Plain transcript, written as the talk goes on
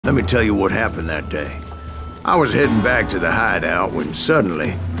Let me tell you what happened that day. I was heading back to the hideout when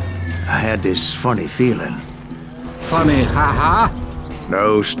suddenly I had this funny feeling. Funny, haha?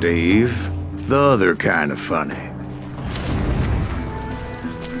 No, Steve. The other kind of funny.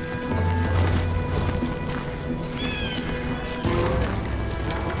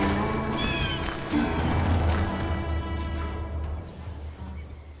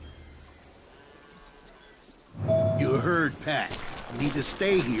 You heard Pat. We need to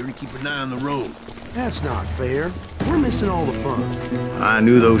stay here and keep an eye on the road. That's not fair. We're missing all the fun. I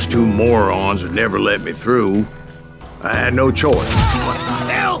knew those two morons would never let me through. I had no choice. What the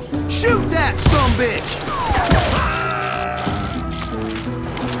hell? Shoot that sumbitch!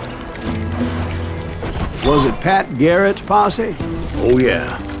 Was it Pat Garrett's posse? Oh,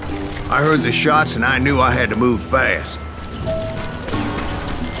 yeah. I heard the shots and I knew I had to move fast.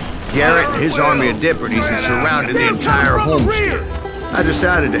 Garrett and his army of deputies had surrounded the entire homestead. I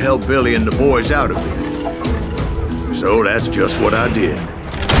decided to help Billy and the boys out of it. So that's just what I did.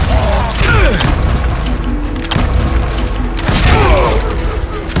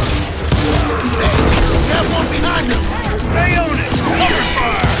 Got one behind them! Stay on it! Cover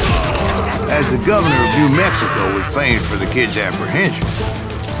fire! As the governor of New Mexico was paying for the kids' apprehension,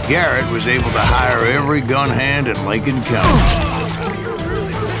 Garrett was able to hire every gun hand in Lincoln County.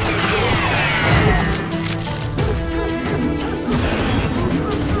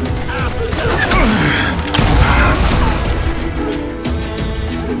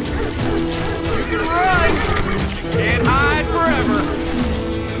 Can't hide forever.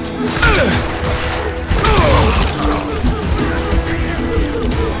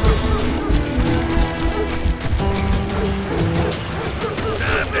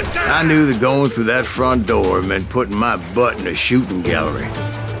 I knew that going through that front door meant putting my butt in a shooting gallery,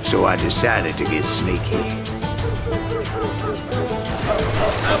 so I decided to get sneaky.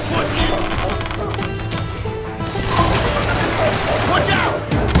 Watch out!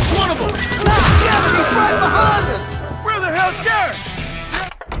 One of them! He's right behind us! Where the hell's Garrett?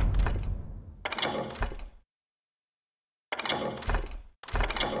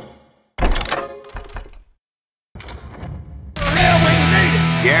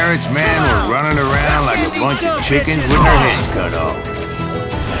 Garrett's men were running around like a bunch of chickens with their heads cut off.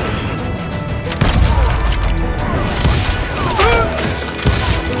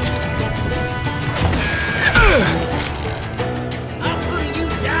 I'm putting you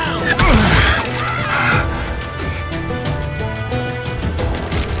down!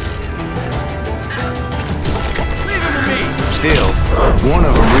 Leave him to me. Still, one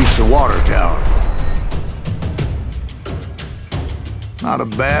of them reached the water tower. Not a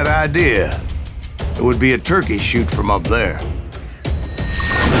bad idea. It would be a turkey shoot from up there.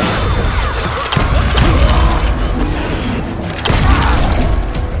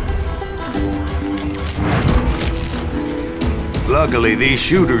 Luckily, these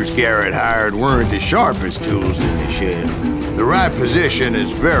shooters Garrett hired weren't the sharpest tools in the shed. The right position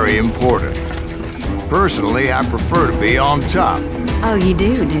is very important. Personally, I prefer to be on top. Oh, you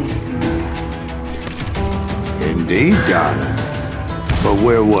do, do you? Indeed, darling. But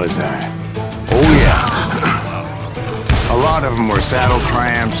where was I? Oh, yeah. A lot of them were saddle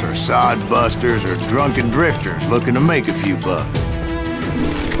tramps or sod busters or drunken drifters looking to make a few bucks.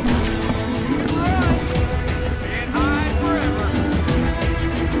 Can't hide forever.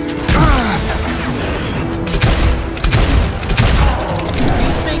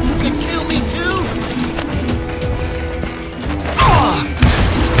 You think you can kill me too?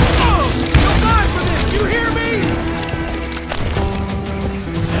 You'll die for this, you hear me?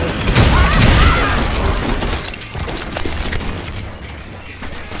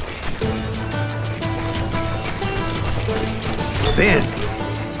 Then,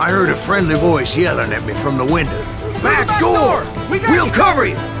 I heard a friendly voice yelling at me from the window. Back door! We'll cover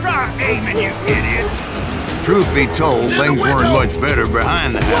you! Try aiming, you idiots. Truth be told, things weren't much better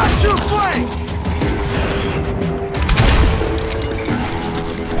behind the house. Watch your flank!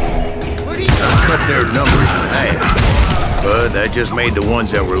 I cut their numbers in half, but that just made the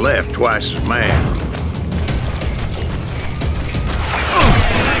ones that were left twice as mad.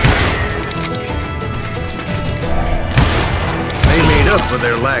 They made up for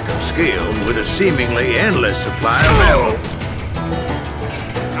their lack of skill with a seemingly endless supply of ammo.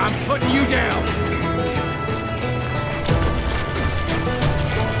 I'm putting you down.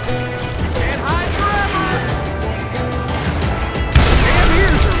 Can't hide forever. Damn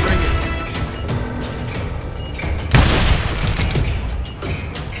ears are ringing.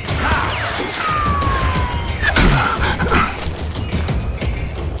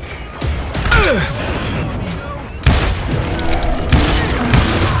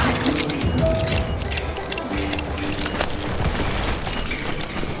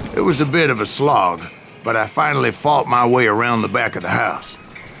 It was a bit of a slog, but I finally fought my way around the back of the house.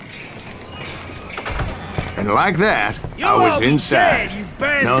 And like that, I was inside, dead, you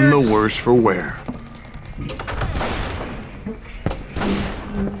bastards! none the worse for wear.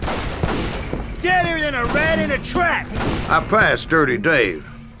 Deader than a rat in a trap! I passed Dirty Dave,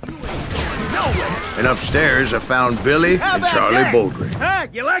 Nowhere! and upstairs I found Billy How and about Charlie that? Baldry. Huh?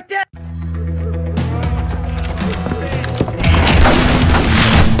 You like that?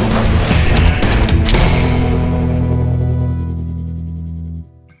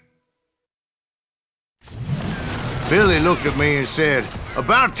 Billy looked at me and said,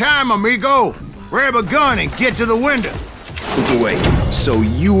 "About time, amigo! Grab a gun and get to the window." Wait, so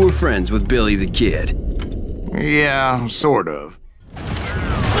you were friends with Billy the Kid? Yeah, sort of.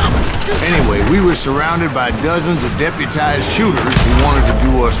 Anyway, we were surrounded by dozens of deputized shooters who wanted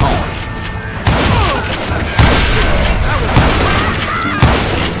to do us harm.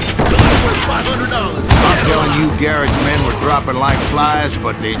 I'm telling you, Garrett's men were dropping like flies,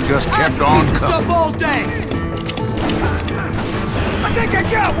 but they just kept on Keep this coming. up all day. I think I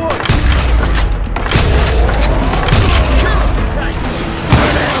got one!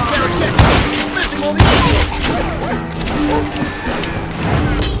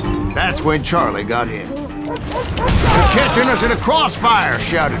 That's when Charlie got hit. "They're catching us in a crossfire,"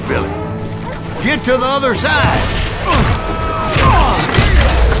 shouted Billy. "Get to the other side!"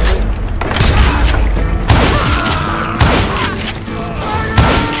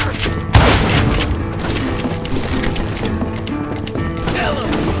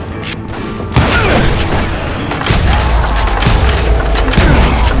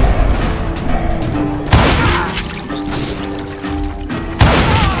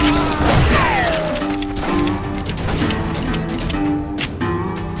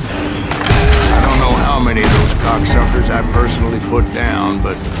 Many of those cocksuckers I personally put down,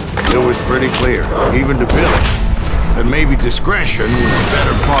 but it was pretty clear, even to Billy, that maybe discretion was the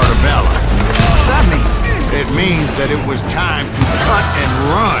better part of valor. What's that mean? It means that it was time to cut and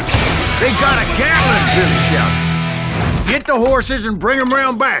run. "They got a Gatling!" Billy shouted. "Get the horses and bring them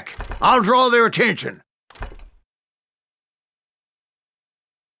round back. I'll draw their attention."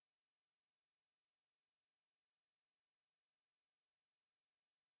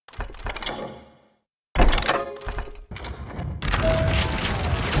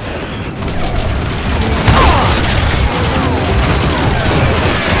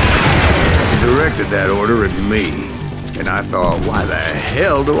 Directed that order at me, and I thought, why the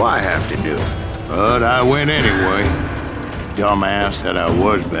hell do I have to do it? But I went anyway. Dumbass that I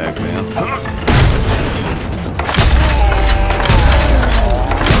was back then.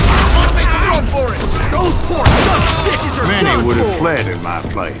 Run for it. Those poor sons of bitches are Many done would have for. fled in my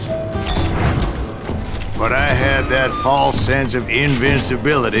place. But I had that false sense of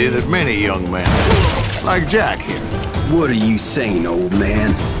invincibility that many young men have, like Jack here. What are you saying, old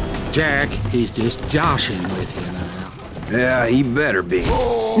man? Jack, he's just joshing with you now. Yeah, he better be.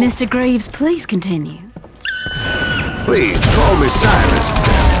 Mr. Greaves, please continue. Please, call me Cyrus.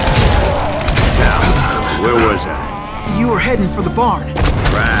 Now, where was I? You were heading for the barn.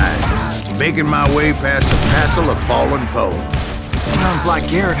 Right. Making my way past a passel of fallen foes. Sounds like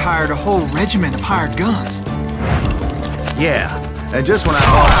Garrett hired a whole regiment of hired guns. Yeah, and just when I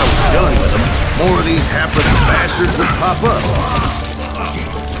thought I was done with them, more of these hapless bastards would pop up.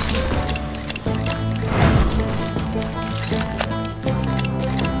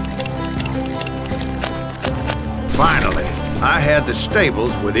 Finally, I had the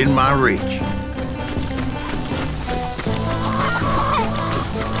stables within my reach.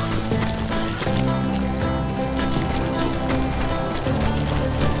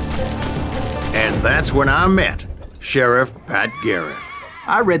 And that's when I met Sheriff Pat Garrett.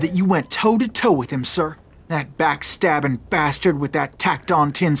 I read that you went toe-to-toe with him, sir. That backstabbing bastard with that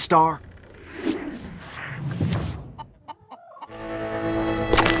tacked-on tin star.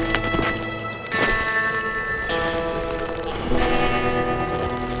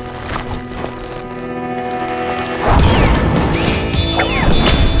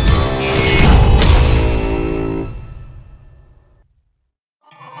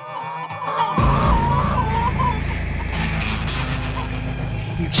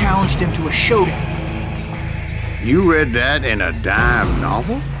 Challenged him to a showdown. You read that in a dime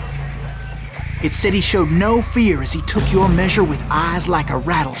novel? It said he showed no fear as he took your measure with eyes like a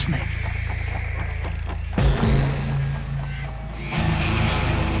rattlesnake.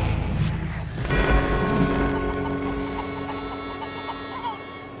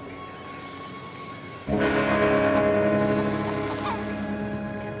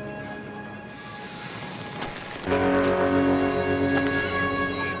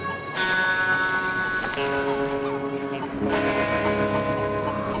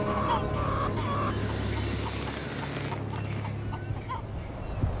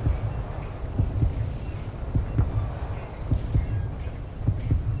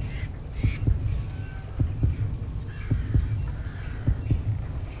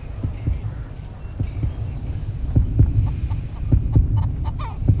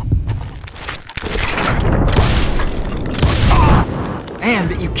 and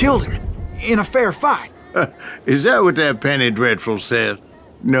that you killed him in a fair fight. Is that what that Penny Dreadful said?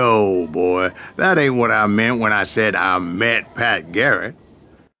 No, boy. That ain't what I meant when I said I met Pat Garrett.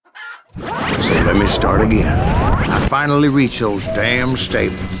 So let me start again. I finally reached those damn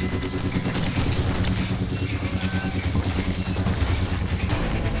stables.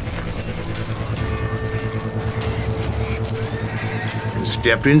 And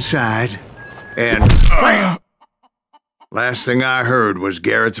stepped inside, and last thing I heard was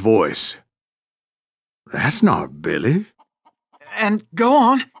Garrett's voice. That's not Billy. And go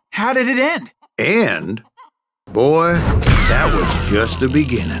on, how did it end? And, boy, that was just the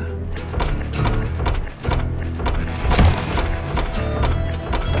beginning.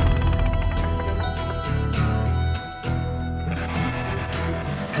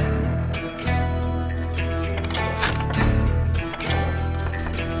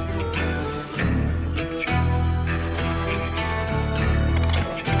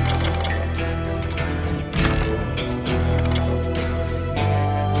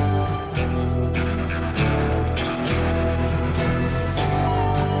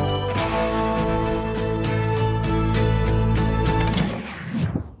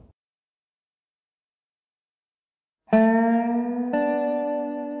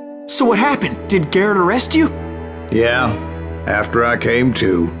 So what happened? Did Garrett arrest you? Yeah, after I came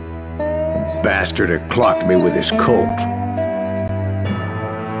to, the bastard had clocked me with his Colt.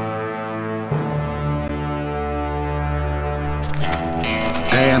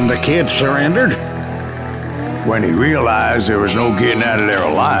 And the kid surrendered? When he realized there was no getting out of there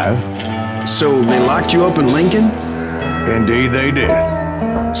alive. So they locked you up in Lincoln? Indeed they did.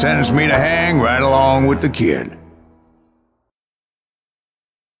 Sentenced me to hang right along with the kid.